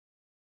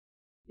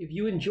If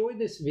you enjoyed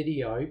this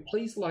video,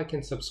 please like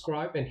and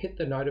subscribe and hit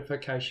the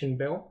notification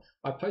bell.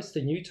 I post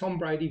a new Tom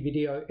Brady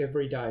video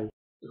every day.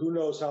 Who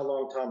knows how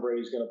long Tom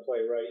Brady's going to play,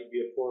 right? You'd be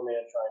a poor man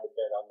trying to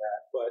bet on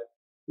that. But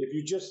if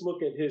you just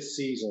look at his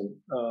season,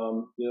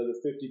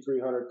 the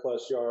 5,300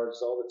 plus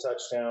yards, all the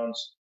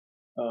touchdowns,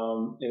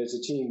 and it's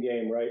a team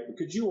game, right? But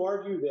could you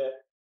argue that,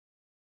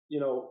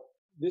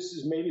 this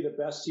is maybe the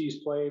best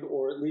he's played,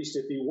 or at least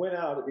if he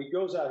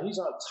goes out, he's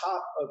on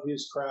top of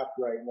his craft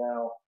right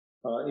now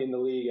in the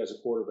league as a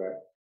quarterback?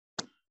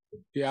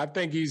 Yeah, I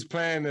think he's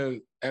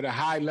playing at a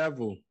high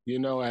level,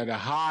 at a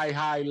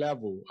high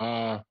level.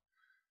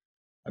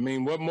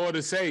 What more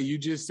to say? You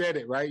just said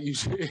it, right?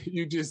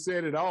 You just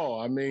said it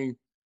all.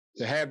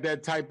 To have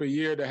that type of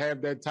year, to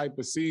have that type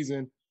of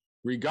season,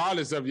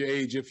 regardless of your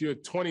age, if you're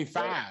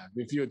 25,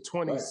 if you're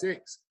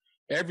 26,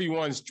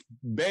 everyone's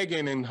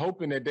begging and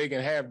hoping that they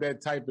can have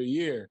that type of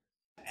year.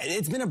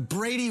 It's been a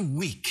Brady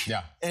week.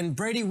 Yeah. And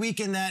Brady week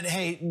in that,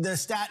 hey, the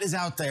stat is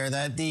out there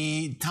that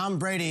Tom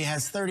Brady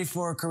has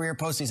 34 career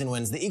postseason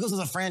wins. The Eagles as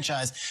a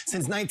franchise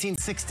since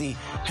 1960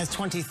 has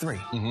 23.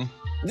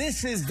 Mm-hmm.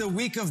 This is the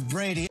week of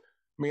Brady.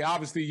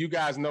 Obviously, you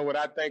guys know what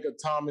I think of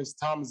Thomas.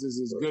 Thomas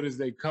is as good as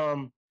they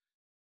come.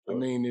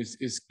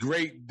 It's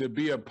great to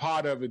be a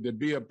part of it, to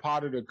be a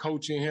part of the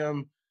coaching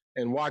him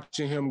and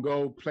watching him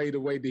go play the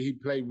way that he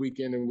played week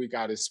in and week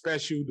out. It's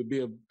special to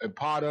be a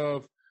part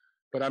of.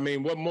 But,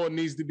 what more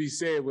needs to be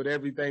said with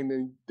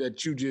everything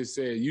that you just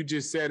said? You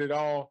just said it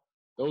all.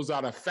 Those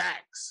are the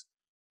facts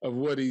of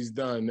what he's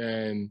done,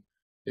 and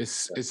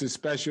it's as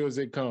special as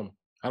it comes.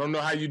 I don't know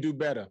how you do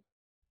better.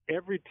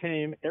 Every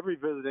team, every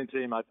visiting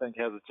team, I think,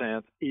 has a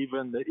chance,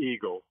 even the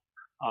Eagles.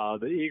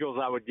 The Eagles,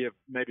 I would give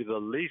maybe the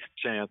least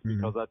chance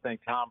because I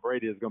think Tom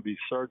Brady is going to be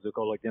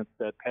surgical against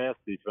that pass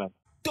defense.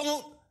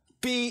 Don't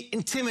be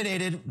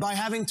intimidated by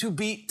having to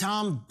beat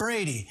Tom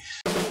Brady.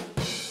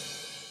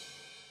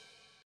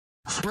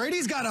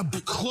 Brady's got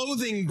a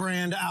clothing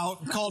brand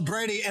out called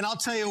Brady, and I'll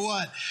tell you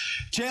what,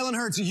 Jalen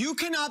Hurts, you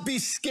cannot be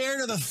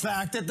scared of the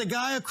fact that the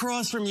guy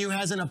across from you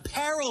has an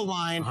apparel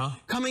line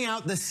coming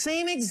out the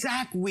same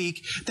exact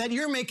week that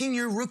you're making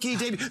your rookie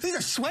debut. These are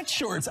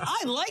sweatshorts.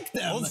 I like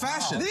them.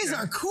 Old-fashioned. These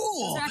are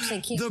cool. It's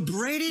actually cute. The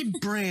Brady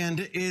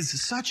brand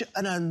is such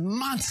a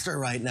monster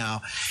right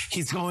now.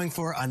 He's going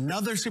for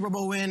another Super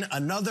Bowl win,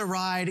 another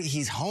ride.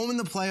 He's home in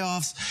the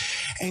playoffs.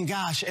 And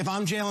gosh, if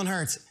I'm Jalen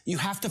Hurts, you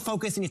have to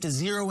focus and you have to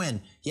zero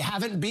in. You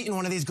haven't beaten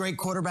one of these great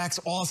quarterbacks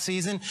all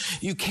season.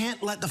 You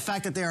can't let the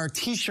fact that there are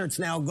T-shirts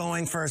now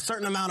going for a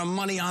certain amount of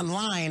money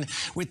online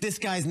with this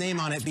guy's name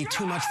on it be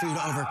too much for you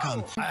to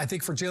overcome. I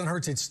think for Jalen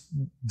Hurts, it's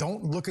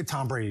don't look at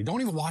Tom Brady.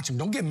 Don't even watch him.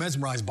 Don't get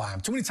mesmerized by him.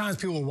 Too many times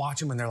people will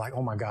watch him and they're like,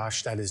 oh my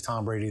gosh, that is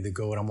Tom Brady, the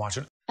GOAT. I'm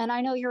watching. And I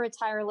know you're a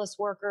tireless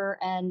worker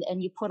and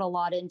you put a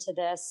lot into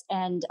this.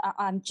 And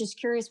I'm just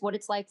curious what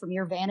it's like from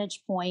your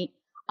vantage point.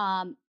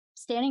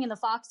 Standing in the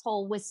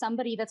foxhole with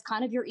somebody that's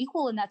kind of your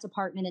equal in that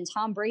department, and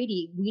Tom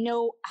Brady. We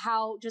know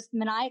how just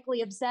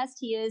maniacally obsessed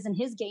he is and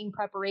his game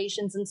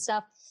preparations and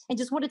stuff, and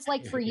just what it's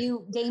like for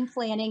you game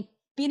planning,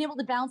 being able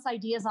to bounce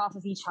ideas off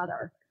of each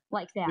other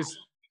like that.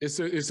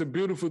 It's a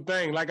beautiful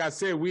thing. Like I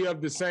said,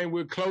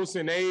 we're close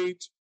in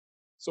age.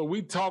 So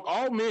we talk,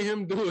 all me and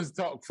him do is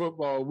talk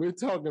football. We're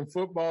talking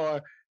football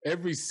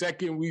every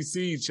second we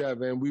see each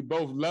other, and we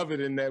both love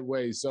it in that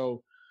way.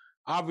 So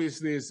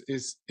obviously,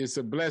 it's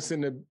a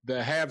blessing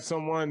to have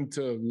someone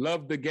to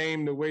love the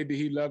game the way that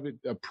he loved it,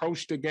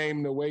 approach the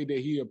game the way that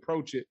he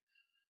approached it.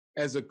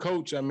 As a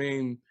coach,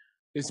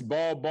 it's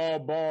ball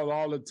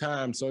all the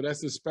time. So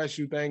that's a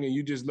special thing, and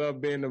you just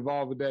love being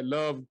involved with that,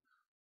 love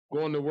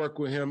going to work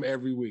with him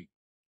every week.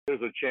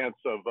 There's a chance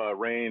of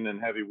rain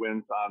and heavy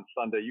winds on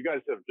Sunday. You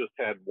guys have just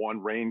had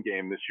one rain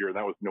game this year, and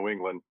that was New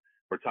England,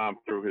 where Tom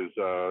threw his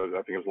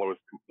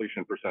lowest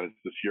completion percentage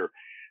this year.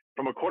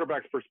 From a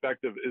quarterback's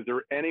perspective, is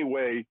there any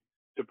way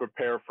to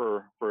prepare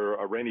for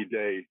a rainy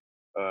day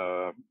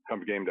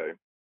come game day?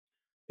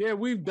 Yeah,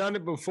 we've done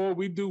it before.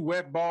 We do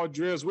wet ball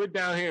drills. We're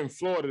down here in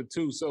Florida,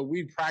 too, so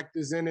we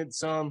practice in it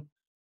some.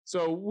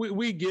 So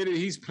we get it.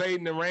 He's played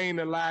in the rain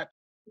a lot.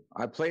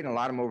 I played in a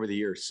lot of them over the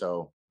years,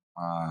 so,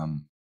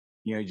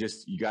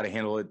 you got to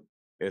handle it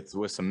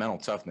with some mental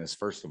toughness,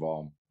 first of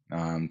all.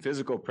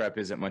 Physical prep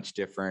isn't much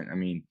different.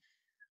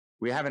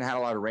 We haven't had a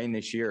lot of rain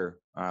this year.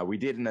 We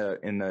did in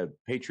the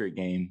Patriot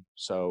game,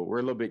 so we're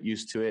a little bit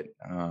used to it.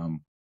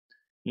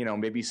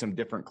 Maybe some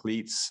different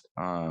cleats,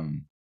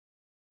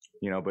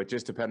 but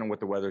just depending on what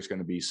the weather's going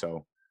to be.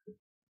 So,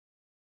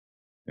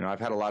 I've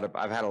had a lot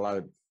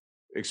of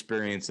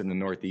experience in the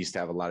Northeast to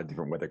have a lot of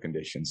different weather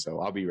conditions. So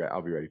I'll be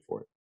ready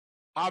for it.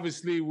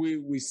 Obviously,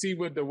 we see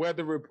what the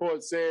weather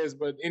report says,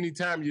 but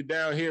anytime you're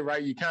down here,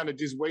 right, you kind of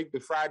just wait the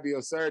Friday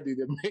or Saturday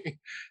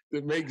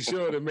to make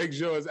sure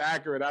it's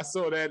accurate. I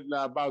saw that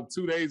about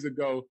 2 days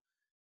ago,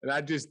 and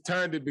I just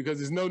turned it because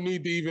there's no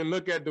need to even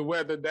look at the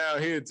weather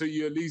down here until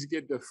you at least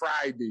get to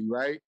Friday,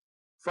 right?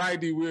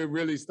 Friday, we'll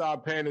really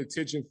start paying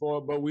attention for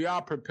it, but we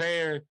are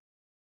preparing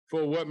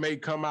for what may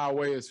come our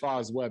way as far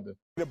as weather.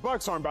 The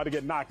Bucs aren't about to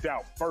get knocked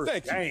out first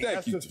game.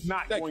 That's just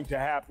not going to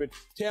happen.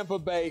 Tampa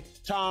Bay,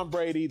 Tom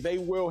Brady, they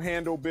will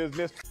handle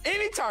business.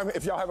 Anytime,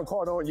 if y'all haven't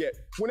caught on yet,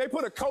 when they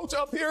put a coach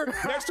up here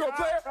next to a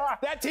player,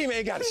 that team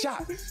ain't got a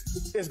shot.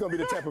 It's going to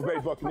be the Tampa Bay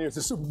Buccaneers,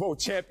 the Super Bowl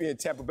champion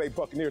Tampa Bay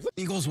Buccaneers.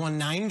 Eagles won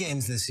 9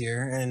 games this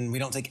year, and we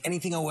don't take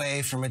anything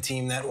away from a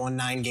team that won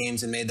 9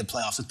 games and made the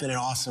playoffs. It's been an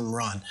awesome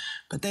run.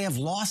 But they have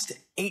lost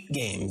 8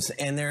 games,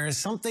 and there is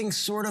something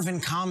sort of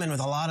in common with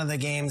a lot of the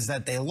games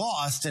that they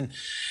lost, and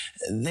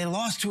they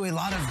lost to a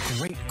lot of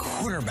great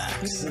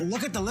quarterbacks.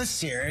 Look at the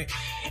list here.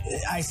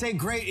 I say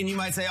great, and you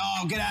might say,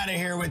 oh, get out of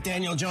here with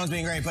Daniel Jones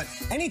being great, but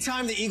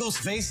anytime the Eagles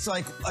faced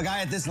like a guy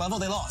at this level,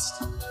 they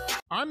lost.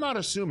 I'm not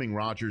assuming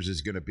Rodgers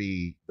is going to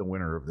be the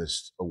winner of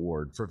this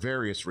award for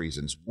various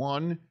reasons.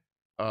 One,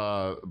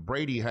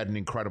 Brady had an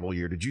incredible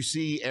year. Did you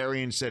see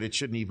Arians said it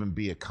shouldn't even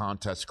be a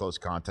contest, close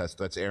contest?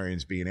 That's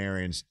Arians being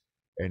Arians.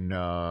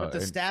 But the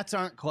stats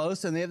aren't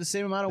close, and they have the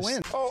same amount of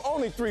wins. Oh,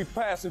 only 3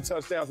 passing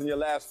touchdowns in your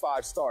last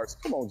 5 starts.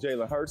 Come on,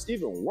 Jalen Hurts.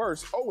 Even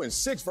worse,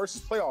 0-6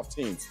 versus playoff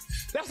teams.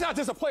 That's not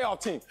just a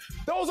playoff team.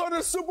 Those are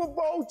the Super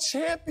Bowl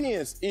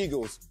champions.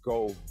 Eagles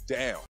go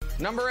down.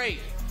 Number 8,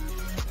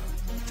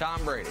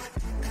 Tom Brady.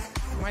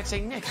 You might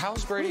say, Nick,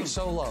 how's Brady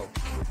so low?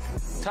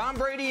 Tom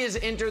Brady has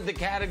entered the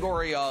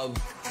category of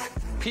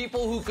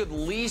people who could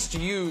least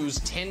use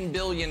 $10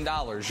 billion.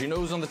 You know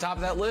who's on the top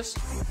of that list?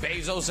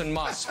 Bezos and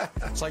Musk.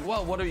 It's like,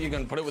 well, what are you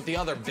going to put it with the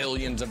other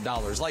billions of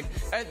dollars? Like,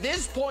 at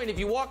this point, if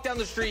you walk down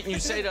the street and you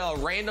say to a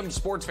random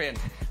sports fan,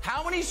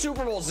 how many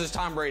Super Bowls does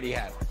Tom Brady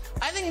have?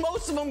 I think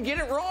most of them get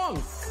it wrong.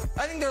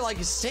 I think they're like,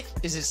 6?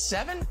 Is it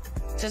 7?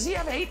 Does he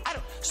have 8? I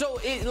don't.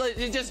 So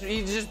you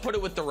just put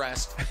it with the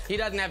rest. He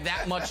doesn't have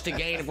that much to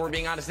gain, if we're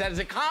being honest. That is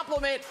a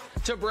compliment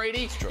to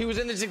Brady. He was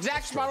in this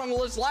exact spot on the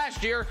list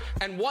last year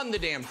and won the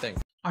damn thing.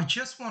 I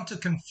just want to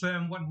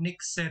confirm what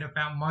Nick said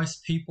about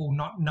most people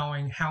not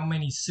knowing how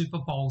many Super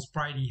Bowls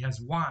Brady has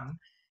won.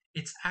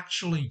 It's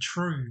actually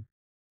true.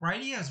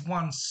 Brady has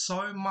won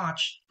so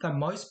much that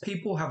most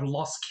people have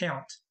lost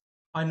count.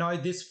 I know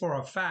this for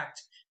a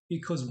fact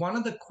because one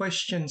of the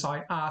questions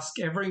I ask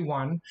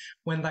everyone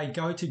when they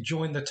go to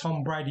join the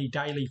Tom Brady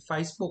Daily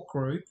Facebook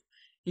group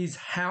is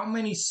how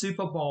many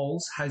Super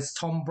Bowls has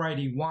Tom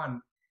Brady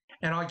won?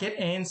 And I get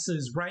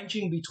answers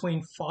ranging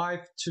between 5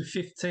 to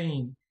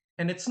 15.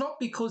 And it's not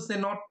because they're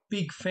not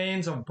big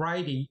fans of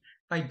Brady.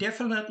 They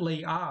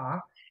definitely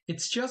are.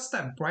 It's just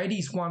that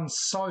Brady's won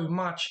so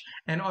much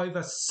and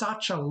over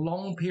such a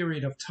long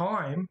period of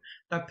time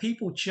that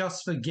people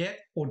just forget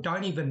or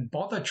don't even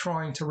bother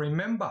trying to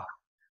remember,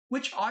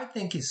 which I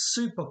think is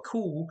super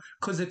cool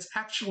because it's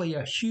actually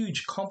a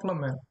huge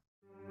compliment.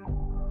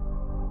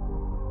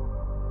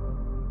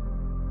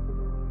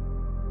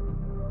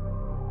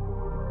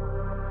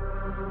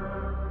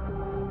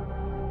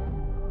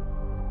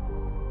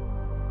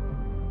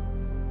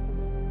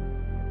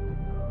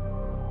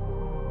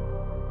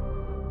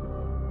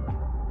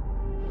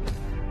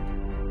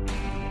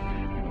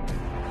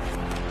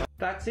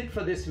 That's it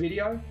for this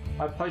video.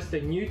 I post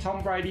a new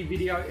Tom Brady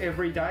video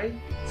every day,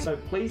 so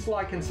please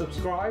like and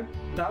subscribe.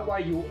 That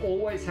way you'll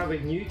always have a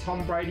new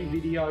Tom Brady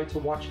video to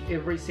watch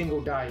every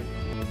single day.